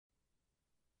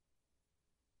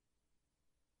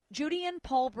Judy and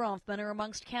Paul Bronfman are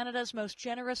amongst Canada's most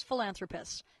generous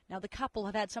philanthropists. Now the couple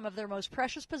have had some of their most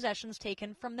precious possessions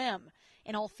taken from them.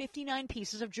 In all, 59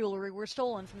 pieces of jewelry were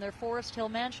stolen from their Forest Hill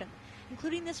mansion,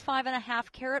 including this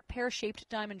 5.5-carat pear-shaped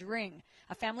diamond ring,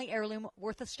 a family heirloom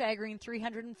worth a staggering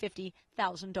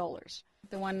 $350,000.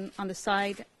 The one on the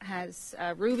side has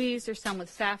rubies. There's some with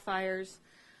sapphires.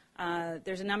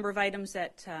 There's a number of items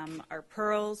that are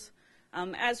pearls.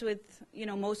 As with,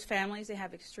 most families, they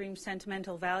have extreme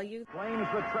sentimental value. Claims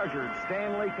the treasured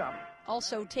Stanley Cup.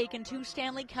 Also taken 2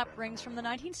 Stanley Cup rings from the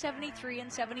 1973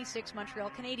 and 76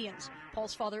 Montreal Canadiens.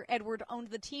 Paul's father, Edward, owned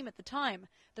the team at the time.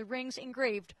 The rings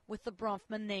engraved with the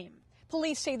Bronfman name.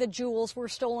 Police say the jewels were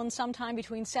stolen sometime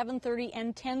between 7:30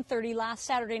 and 10:30 last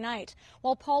Saturday night,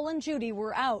 while Paul and Judy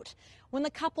were out. When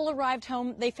the couple arrived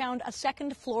home, they found a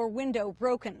second-floor window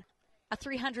broken. A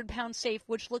 300-pound safe,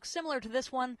 which looks similar to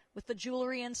this one, with the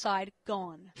jewelry inside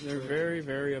gone. They're very,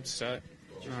 very upset,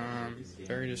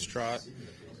 very distraught,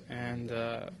 and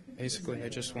basically they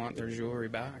just want their jewelry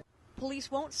back. Police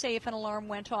won't say if an alarm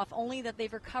went off, only that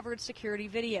they've recovered security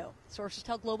video. Sources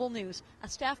tell Global News a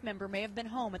staff member may have been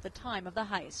home at the time of the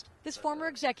heist. This former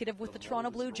executive with the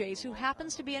Toronto Blue Jays, who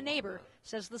happens to be a neighbor,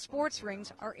 says the sports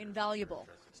rings are invaluable.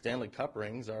 Stanley Cup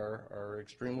rings are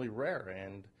extremely rare,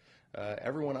 and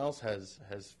everyone else has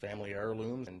family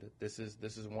heirlooms, and this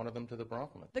is one of them to the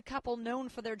Bronfman. The couple, known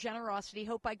for their generosity,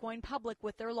 hope by going public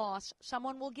with their loss,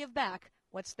 someone will give back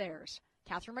what's theirs.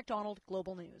 Catherine McDonald,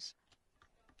 Global News.